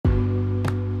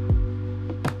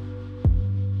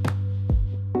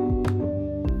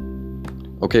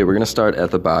Okay, we're going to start at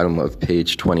the bottom of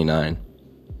page 29.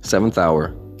 7th hour,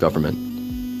 government.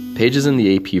 Paige is in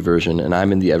the AP version, and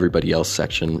I'm in the everybody else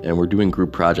section, and we're doing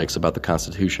group projects about the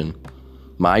Constitution.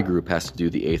 My group has to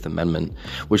do the 8th Amendment,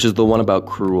 which is the one about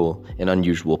cruel and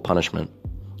unusual punishment.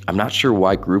 I'm not sure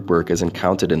why group work isn't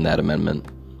counted in that amendment,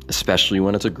 especially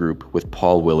when it's a group with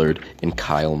Paul Willard and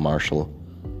Kyle Marshall.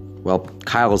 Well,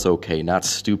 Kyle's okay, not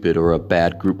stupid or a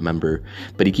bad group member,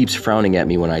 but he keeps frowning at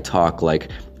me when I talk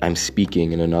like I'm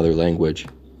speaking in another language.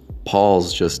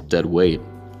 Paul's just dead weight.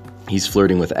 He's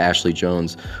flirting with Ashley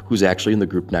Jones, who's actually in the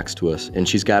group next to us, and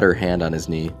she's got her hand on his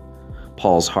knee.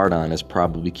 Paul's hard-on is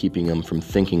probably keeping him from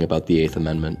thinking about the 8th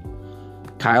Amendment.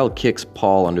 Kyle kicks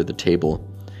Paul under the table.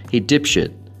 "Hey,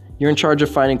 dipshit, you're in charge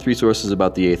of finding 3 sources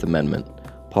about the 8th Amendment."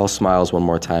 Paul smiles one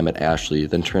more time at Ashley,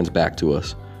 then turns back to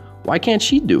us. "Why can't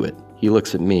she do it?" He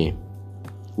looks at me.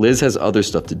 "Liz has other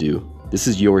stuff to do. This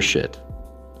is your shit."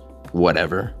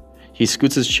 "Whatever." He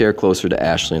scoots his chair closer to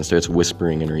Ashley and starts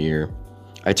whispering in her ear.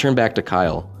 I turn back to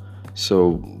Kyle.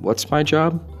 "So, what's my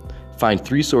job?" "Find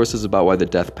 3 sources about why the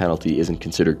death penalty isn't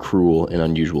considered cruel and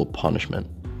unusual punishment."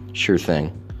 "Sure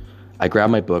thing." I grab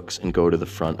my books and go to the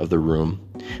front of the room.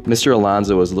 Mr.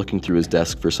 Alonzo is looking through his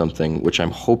desk for something, which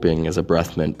I'm hoping is a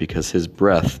breath mint because his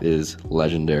breath is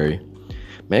legendary.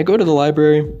 "May I go to the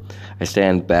library?" I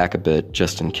stand back a bit,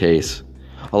 just in case.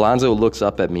 Alonzo looks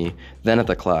up at me, then at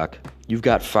the clock. "You've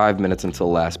got 5 minutes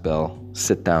until last bell.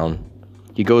 Sit down."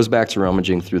 He goes back to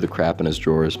rummaging through the crap in his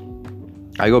drawers.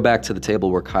 I go back to the table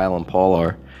where Kyle and Paul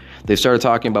are. They've started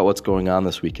talking about what's going on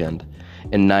this weekend,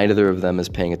 and neither of them is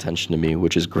paying attention to me,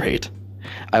 which is great.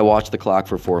 I watch the clock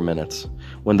for 4 minutes.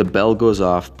 When the bell goes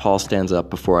off, Paul stands up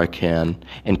before I can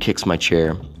and kicks my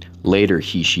chair. "Later,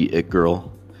 he, she, it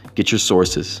girl. Get your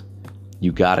sources."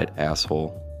 "You got it,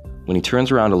 asshole." When he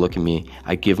turns around to look at me,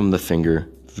 I give him the finger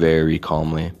very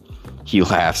calmly. He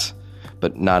laughs,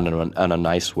 but not in a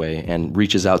nice way, and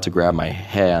reaches out to grab my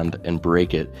hand and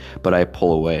break it, but I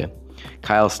pull away.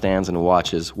 Kyle stands and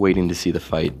watches, waiting to see the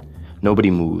fight. Nobody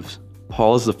moves.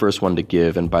 Paul is the first one to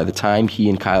give, and by the time he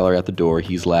and Kyle are at the door,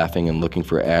 he's laughing and looking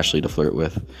for Ashley to flirt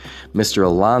with. Mr.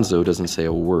 Alonzo doesn't say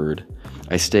a word.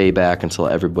 I stay back until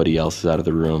everybody else is out of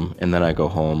the room, and then I go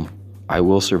home. I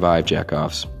will survive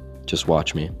jackoffs. Just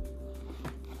watch me.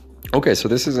 Okay, so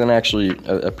this is actually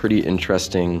a pretty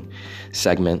interesting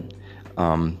segment.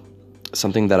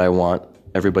 Something that I want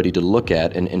everybody to look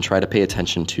at and try to pay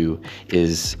attention to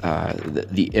is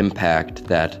the impact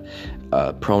that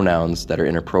pronouns that are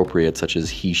inappropriate, such as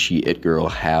he, she, it girl,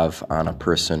 have on a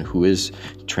person who is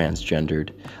transgendered.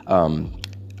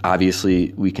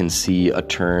 Obviously, we can see a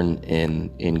turn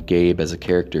in Gabe as a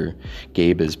character.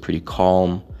 Gabe is pretty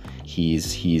calm.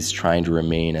 He's trying to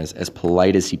remain as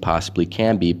polite as he possibly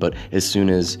can be, but as soon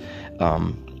as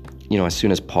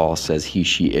Paul says he,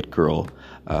 she, it girl,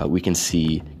 we can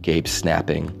see Gabe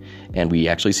snapping, and we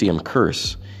actually see him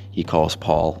curse. He calls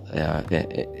Paul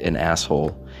an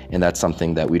asshole, and that's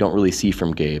something that we don't really see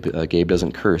from Gabe. Gabe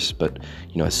doesn't curse, but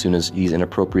as soon as these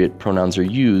inappropriate pronouns are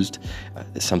used,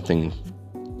 something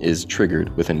is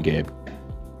triggered within Gabe.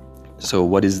 So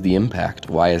what is the impact?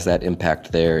 Why is that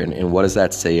impact there? And what does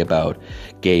that say about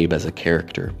Gabe as a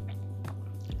character?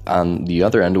 On the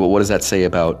other end, what does that say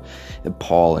about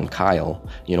Paul and Kyle?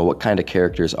 What kind of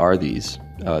characters are these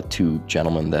 2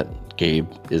 gentlemen that Gabe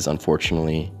is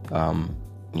unfortunately,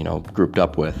 grouped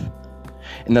up with?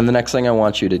 And then the next thing I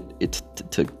want you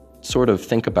to sort of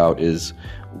think about is,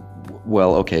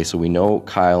 well, okay, so we know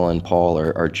Kyle and Paul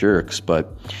are jerks,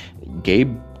 but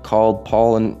Gabe called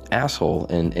Paul an asshole,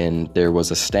 and there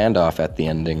was a standoff at the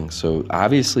ending. So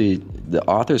obviously the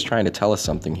author's trying to tell us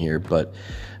something here, but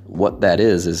what that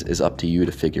is up to you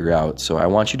to figure out. So I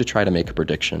want you to try to make a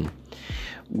prediction.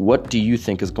 What do you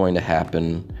think is going to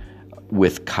happen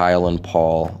with Kyle and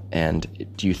Paul? And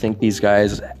do you think these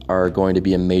guys are going to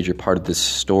be a major part of this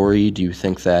story? Do you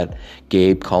think that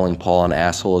Gabe calling Paul an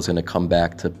asshole is going to come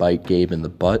back to bite Gabe in the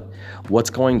butt? What's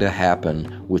going to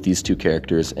happen with these 2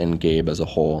 characters and Gabe as a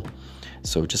whole?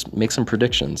 So just make some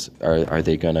predictions. Are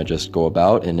they going to just go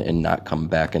about and not come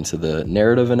back into the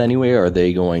narrative in any way? Or are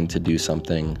they going to do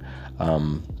something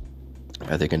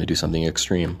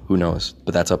extreme? Who knows?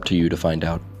 But that's up to you to find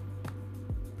out.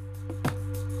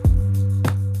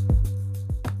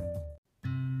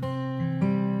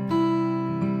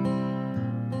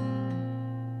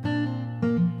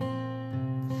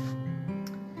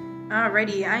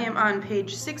 Alrighty, I am on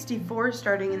page 64,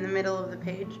 starting in the middle of the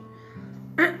page.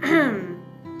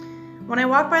 When I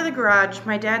walk by the garage,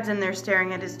 my dad's in there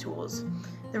staring at his tools.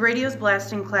 The radio's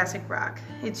blasting classic rock.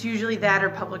 It's usually that or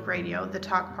public radio, the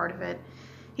talk part of it.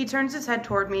 He turns his head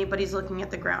toward me, but he's looking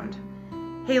at the ground.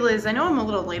 Hey Liz, I know I'm a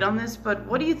little late on this, but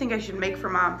what do you think I should make for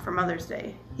Mom for Mother's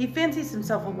Day? He fancies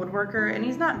himself a woodworker, and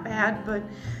he's not bad, but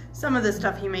some of the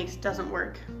stuff he makes doesn't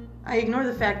work. I ignore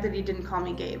the fact that he didn't call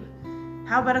me Gabe.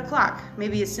 How about a clock?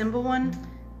 Maybe a simple one?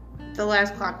 The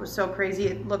last clock was so crazy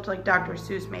it looked like Dr.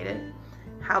 Seuss made it.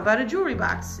 How about a jewelry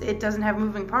box? It doesn't have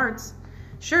moving parts.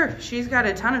 Sure, she's got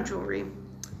a ton of jewelry.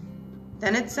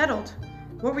 Then it's settled.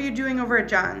 What were you doing over at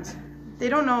John's? They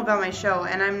don't know about my show,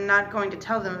 and I'm not going to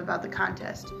tell them about the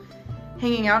contest.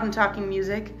 Hanging out and talking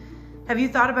music. Have you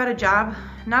thought about a job?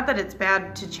 Not that it's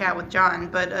bad to chat with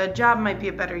John, but a job might be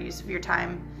a better use of your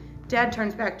time. Dad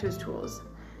turns back to his tools.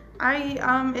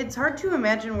 It's hard to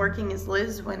imagine working as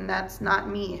Liz when that's not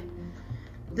me.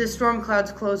 The storm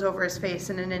clouds close over his face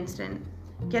in an instant.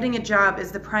 Getting a job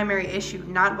is the primary issue,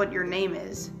 not what your name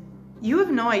is. You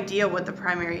have no idea what the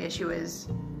primary issue is.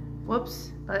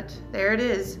 Whoops, but there it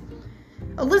is.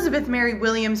 Elizabeth Mary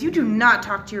Williams, you do not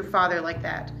talk to your father like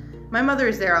that. My mother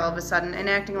is there all of a sudden and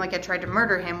acting like I tried to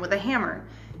murder him with a hammer.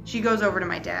 She goes over to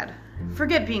my dad.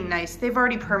 Forget being nice. They're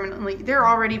already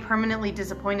permanently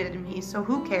disappointed in me, so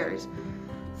who cares?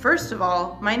 First of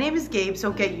all, my name is Gabe,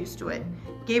 so get used to it.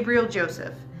 Gabriel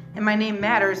Joseph. And my name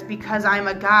matters because I'm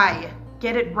a guy.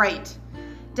 Get it right.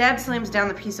 Dad slams down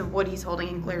the piece of wood he's holding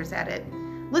and glares at it.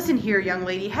 Listen here, young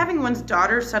lady. Having one's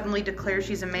daughter suddenly declare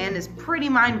she's a man is pretty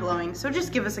mind-blowing, so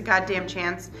just give us a goddamn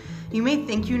chance. You may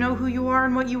think you know who you are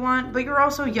and what you want, but you're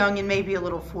also young and maybe a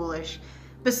little foolish.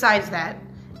 Besides that,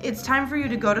 it's time for you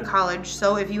to go to college,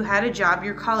 so if you had a job,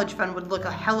 your college fund would look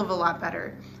a hell of a lot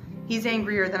better. He's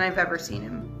angrier than I've ever seen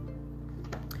him.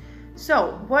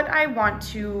 So, what I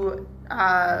want you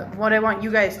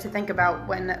guys to think about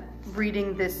when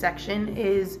reading this section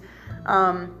is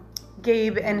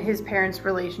Gabe and his parents'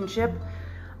 relationship.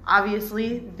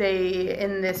 Obviously, they,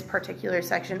 in this particular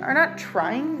section, are not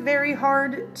trying very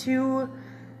hard to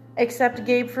accept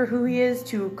Gabe for who he is,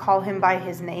 to call him by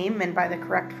his name and by the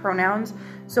correct pronouns.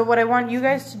 So what I want you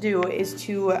guys to do is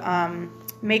to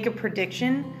make a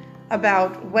prediction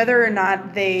about whether or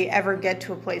not they ever get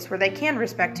to a place where they can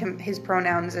respect his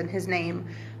pronouns and his name,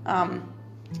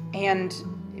 and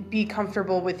be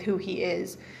comfortable with who he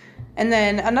is. And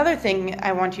then another thing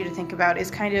I want you to think about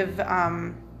is kind of,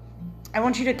 I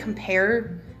want you to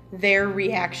compare their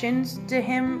reactions to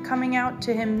him coming out,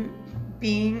 to him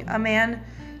being a man,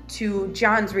 to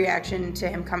John's reaction to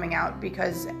him coming out,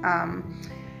 because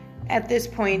at this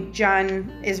point,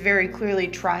 John is very clearly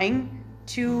trying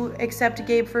to accept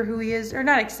Gabe for who he is, or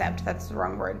not accept, that's the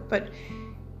wrong word, but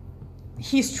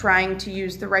he's trying to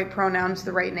use the right pronouns,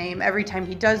 the right name. Every time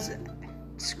he does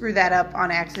screw that up on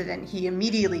accident, he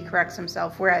immediately corrects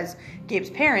himself, whereas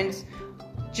Gabe's parents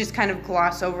just kind of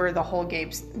gloss over the whole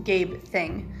Gabe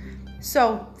thing.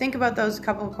 So think about those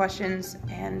couple of questions,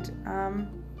 and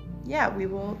we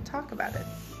will talk about it.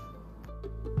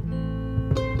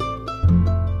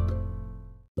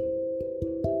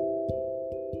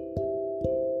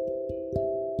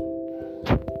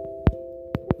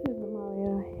 This is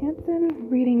Amalia Hansen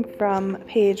reading from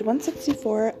page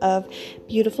 164 of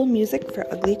Beautiful Music for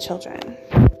Ugly Children.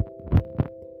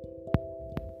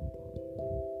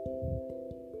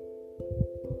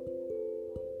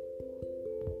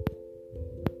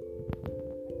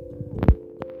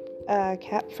 A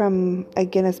cap from a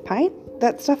Guinness pint?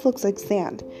 That stuff looks like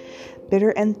sand. Bitter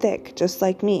and thick, just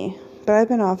like me. But I've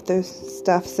been off this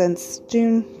stuff since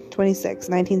June 26,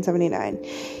 1979.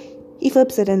 He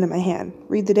flips it into my hand.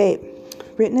 Read the date.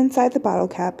 Written inside the bottle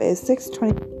cap is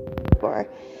 6/24.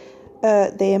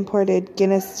 They imported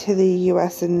Guinness to the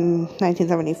U.S. in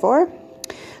 1974?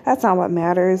 That's not what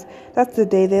matters. That's the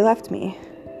day they left me.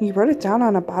 You wrote it down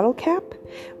on a bottle cap?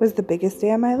 It was the biggest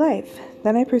day of my life.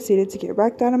 Then I proceeded to get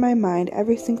wrecked out of my mind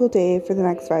every single day for the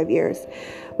next 5 years.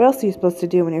 What else are you supposed to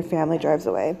do when your family drives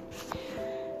away?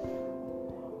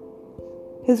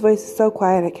 His voice is so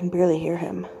quiet I can barely hear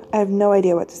him. I have no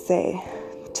idea what to say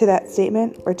to that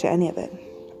statement or to any of it.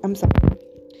 I'm sorry.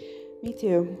 Me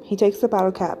too. He takes the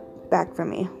bottle cap back from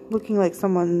me, looking like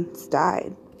someone's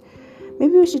died.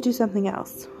 Maybe we should do something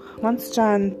else. Once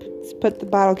John put the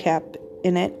bottle cap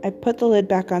in it, I put the lid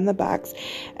back on the box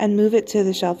and move it to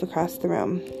the shelf across the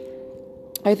room.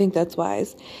 I think that's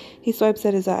wise. He swipes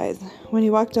at his eyes. When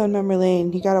you walk down memory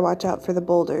lane, you gotta watch out for the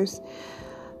boulders.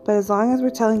 But as long as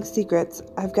we're telling secrets,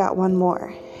 I've got one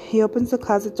more. He opens the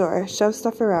closet door, shoves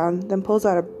stuff around, then pulls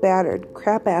out a battered,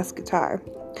 crap-ass guitar.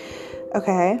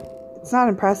 Okay, it's not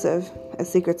impressive, as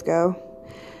secrets go.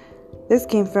 This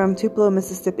came from Tupelo,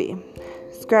 Mississippi.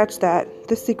 Scratch that.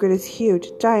 This secret is huge,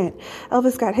 giant.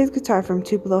 Elvis got his guitar from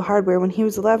Tupelo Hardware when he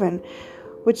was 11.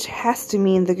 which has to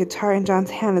mean the guitar in John's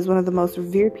hand is one of the most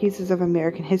revered pieces of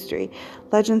American history.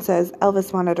 Legend says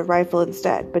Elvis wanted a rifle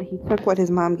instead, but he took what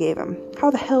his mom gave him. How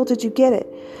the hell did you get it?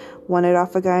 Won it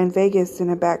off a guy in Vegas in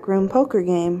a backroom poker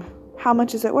game. How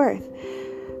much is it worth?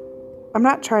 I'm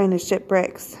not trying to shit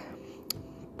bricks.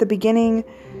 The beginning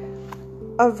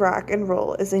of rock and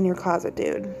roll is in your closet,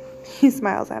 dude. He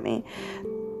smiles at me,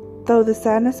 though the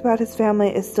sadness about his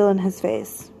family is still in his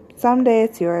face. Someday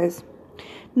it's yours.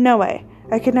 No way.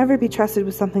 I could never be trusted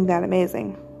with something that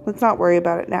amazing. Let's not worry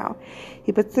about it now.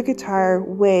 He puts the guitar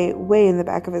way, way in the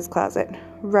back of his closet.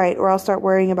 Right, or I'll start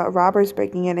worrying about robbers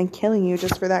breaking in and killing you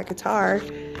just for that guitar.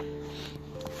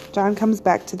 John comes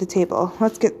back to the table.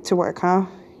 Let's get to work, huh?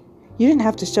 You didn't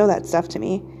have to show that stuff to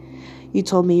me. You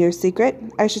told me your secret.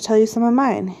 I should tell you some of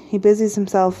mine. He busies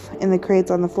himself in the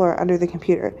crates on the floor under the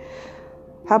computer.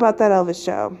 How about that Elvis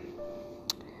show?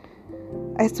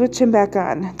 I switch him back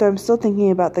on, though I'm still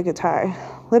thinking about the guitar.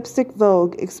 Lipstick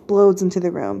Vogue explodes into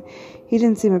the room. He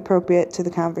didn't seem appropriate to the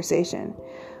conversation.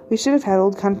 We should have had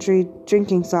old country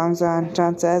drinking songs on,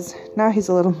 John says. Now he's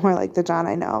a little more like the John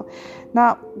I know,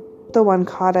 not the one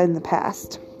caught in the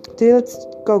past. Today let's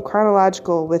go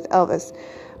chronological with Elvis,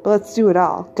 but let's do it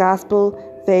all.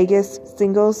 Gospel, Vegas,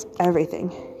 singles,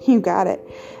 everything. You got it.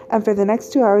 And for the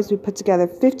next 2 hours, we put together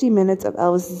 50 minutes of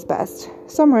Elvis's best.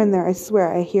 Somewhere in there, I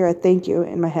swear I hear a thank you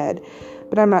in my head,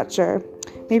 but I'm not sure.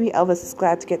 Maybe Elvis is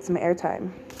glad to get some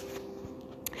airtime.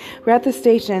 We're at the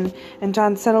station, and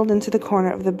John settled into the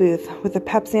corner of the booth with a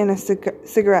Pepsi and a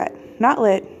cigarette. Not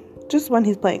lit, just one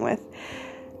he's playing with.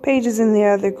 Paige is in the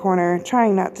other corner,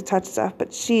 trying not to touch stuff,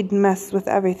 but she'd mess with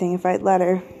everything if I'd let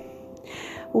her.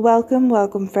 Welcome,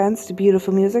 welcome, friends, to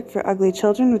Beautiful Music for Ugly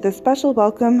Children with a special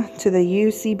welcome to the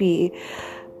UCB.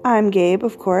 I'm Gabe,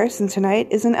 of course, and tonight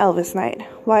is an Elvis night.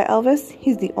 Why Elvis?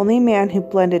 He's the only man who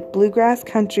blended bluegrass,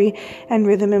 country, and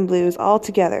rhythm and blues all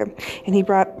together, and he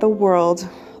brought the world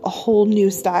a whole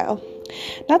new style.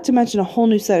 Not to mention a whole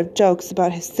new set of jokes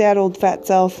about his sad old fat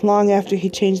self long after he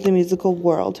changed the musical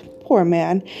world. Poor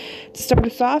man. To start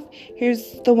us off,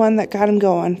 here's the one that got him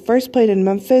going. First played in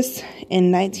Memphis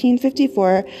in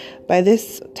 1954 by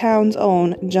this town's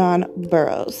own John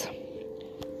Burroughs.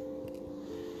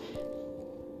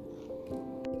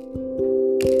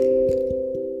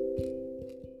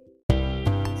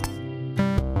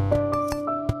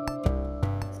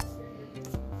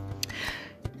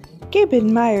 Gabe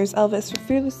admires Elvis for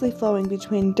fearlessly flowing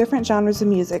between different genres of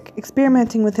music,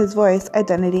 experimenting with his voice,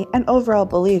 identity, and overall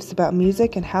beliefs about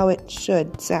music and how it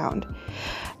should sound.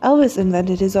 Elvis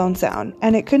invented his own sound,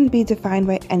 and it couldn't be defined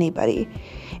by anybody.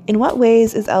 In what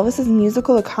ways is Elvis's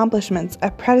musical accomplishments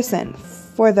a precedent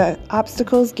for the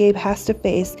obstacles Gabe has to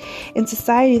face in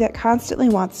society that constantly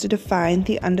wants to define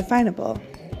the undefinable?